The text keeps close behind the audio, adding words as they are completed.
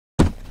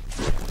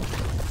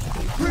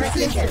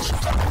Precision.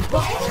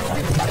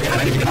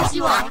 Yes,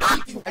 you are.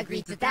 You can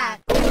agree to that.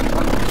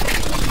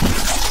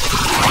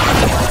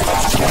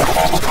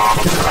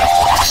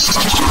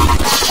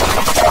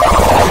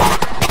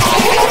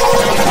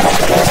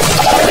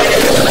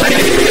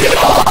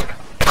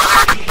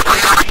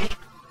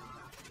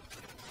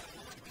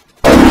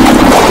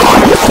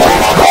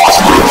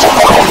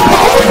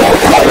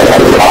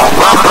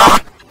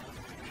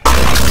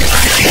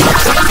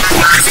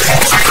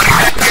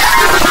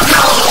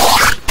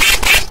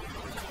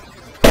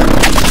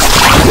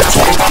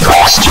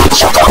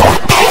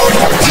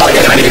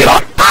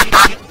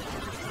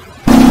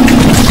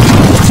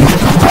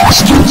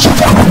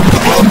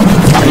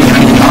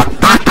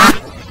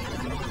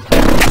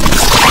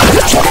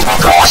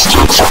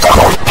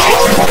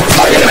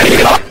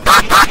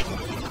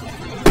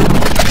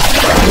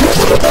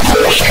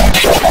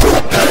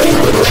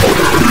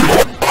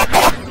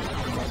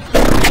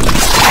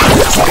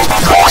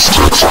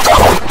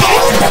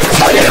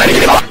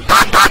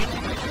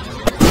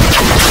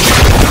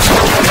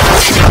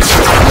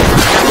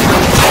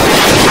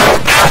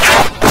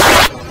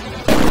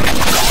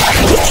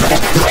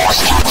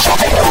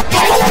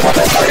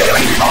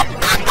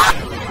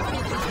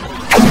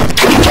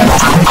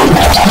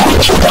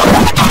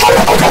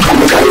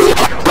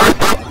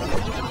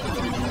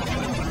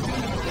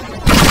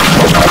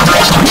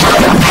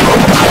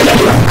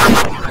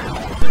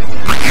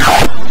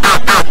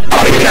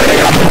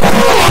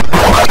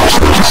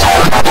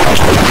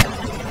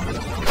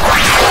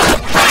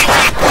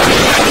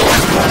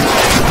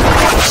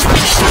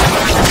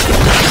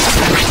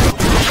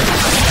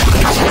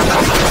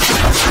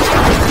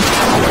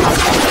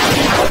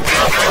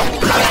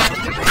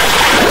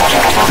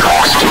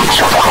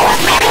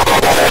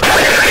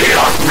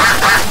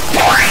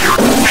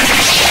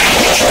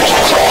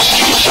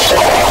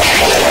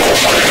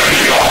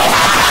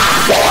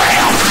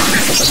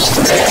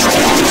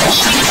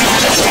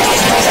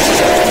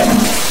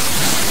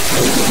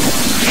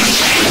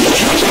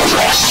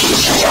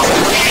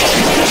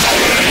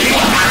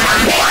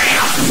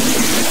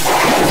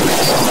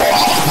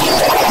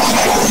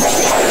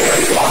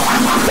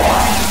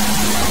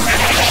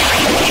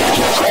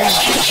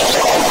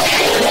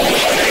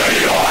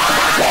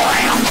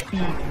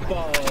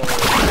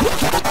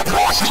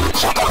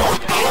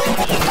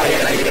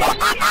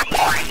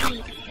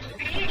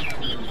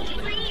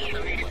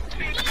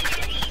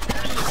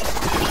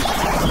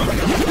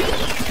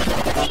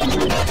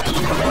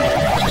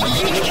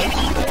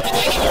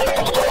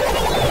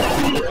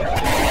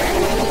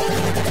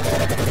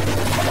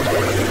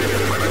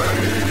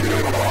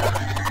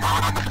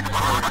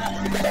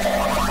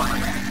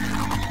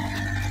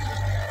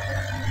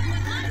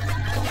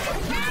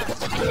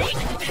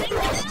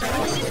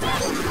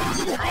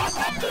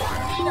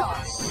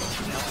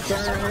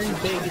 Burn,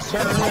 baby,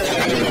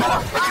 burn.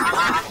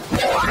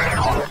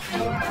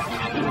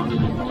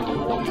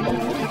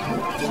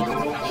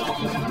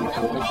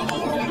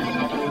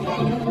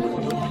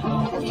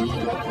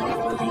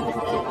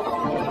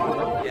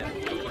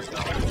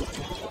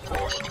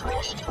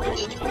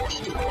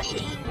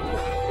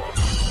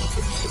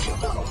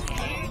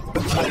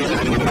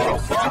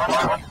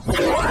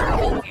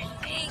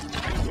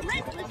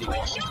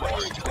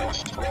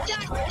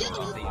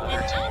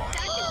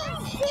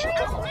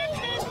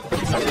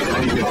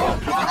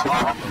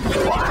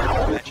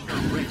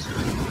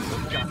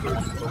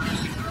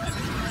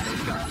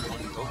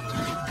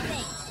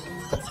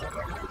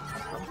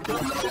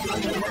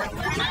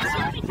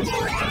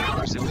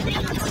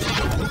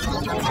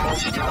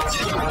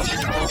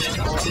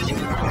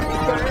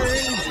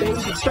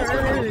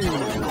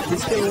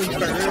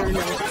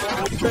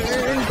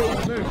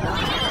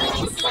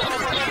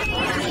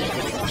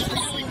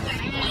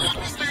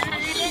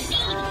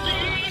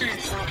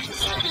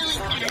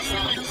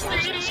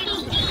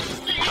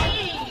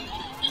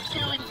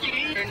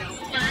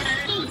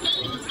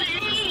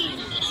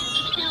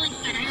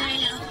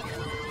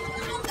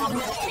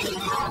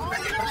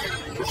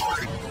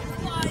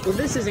 Well,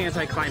 this is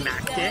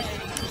anticlimactic.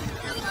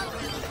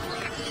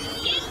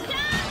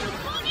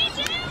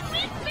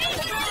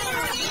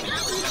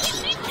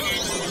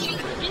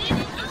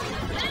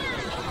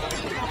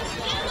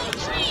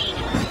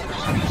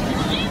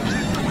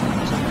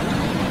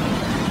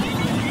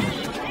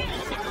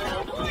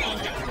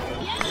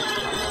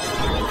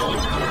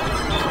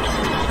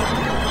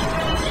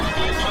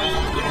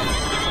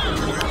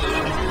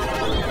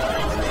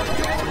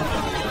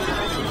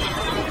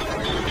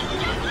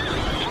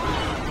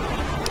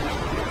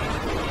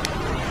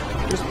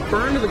 Just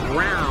burn to the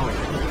ground.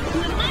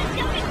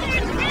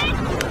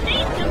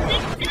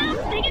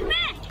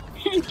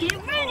 Get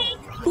ready.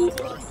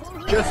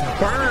 Just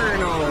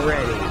burn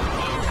already.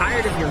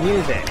 Tired of your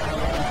music.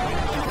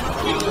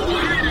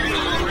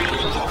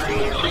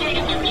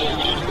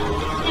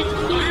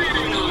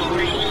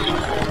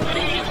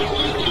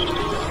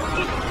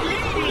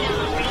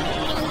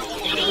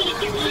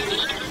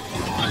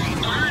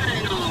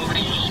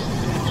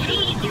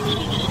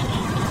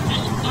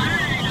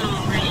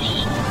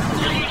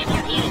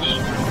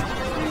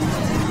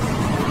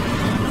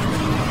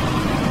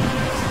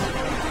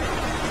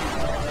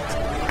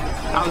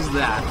 How's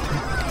that?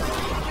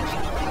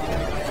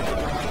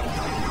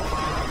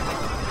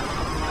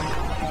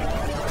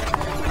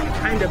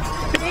 Kind of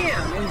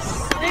bam and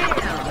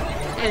slam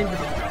and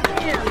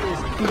bam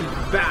is beat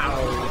bow.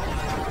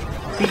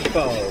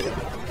 Beepo.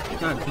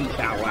 Not beat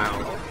bow wow.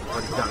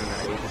 Or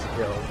dynamite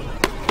still.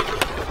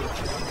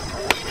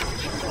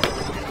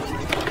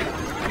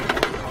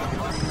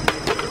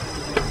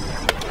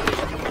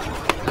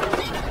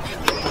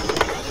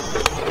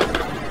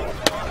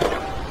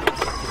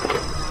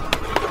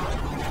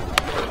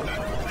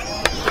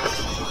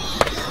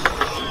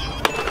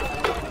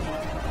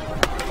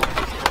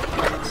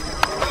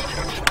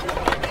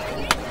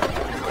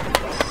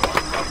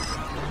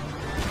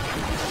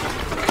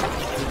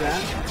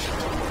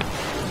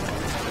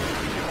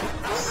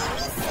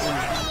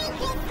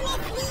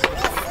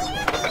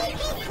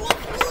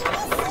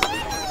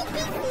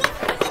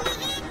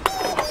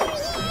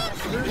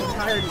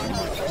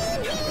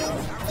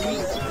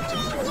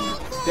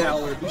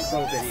 Bell or Beepo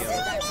videos.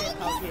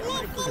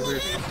 Because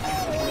there's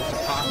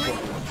possible.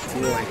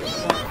 Boy.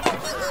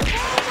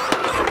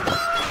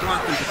 I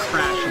want them to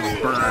crash and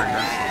burn.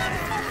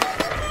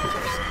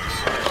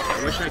 I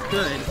wish I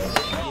could.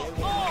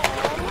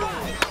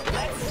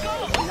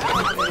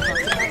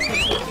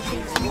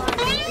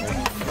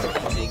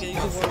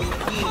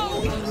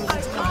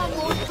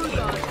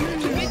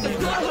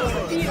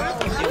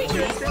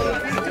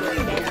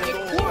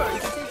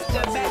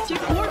 The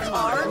magic words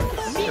are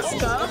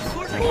Miska,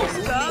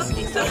 Muska,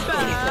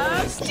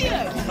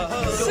 Sebastian.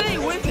 Say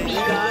with me,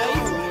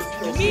 guys.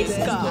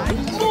 Miska,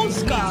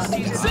 Muska,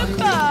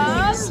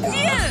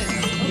 Sebastian.